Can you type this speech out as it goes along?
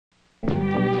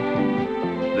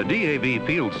The DAV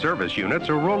field service units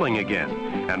are rolling again,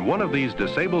 and one of these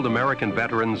disabled American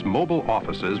veterans' mobile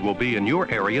offices will be in your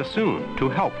area soon to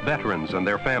help veterans and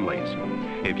their families.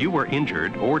 If you were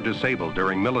injured or disabled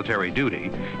during military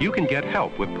duty, you can get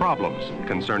help with problems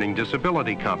concerning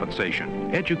disability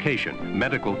compensation, education,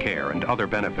 medical care, and other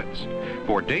benefits.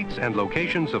 For dates and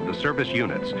locations of the service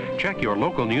units, check your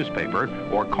local newspaper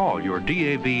or call your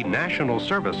DAV National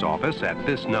Service Office at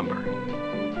this number.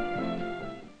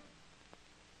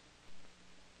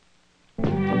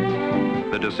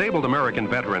 The Disabled American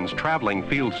Veterans Traveling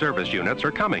Field Service Units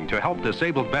are coming to help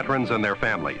disabled veterans and their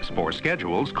families. For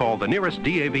schedules, call the nearest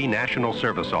DAV National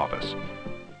Service Office.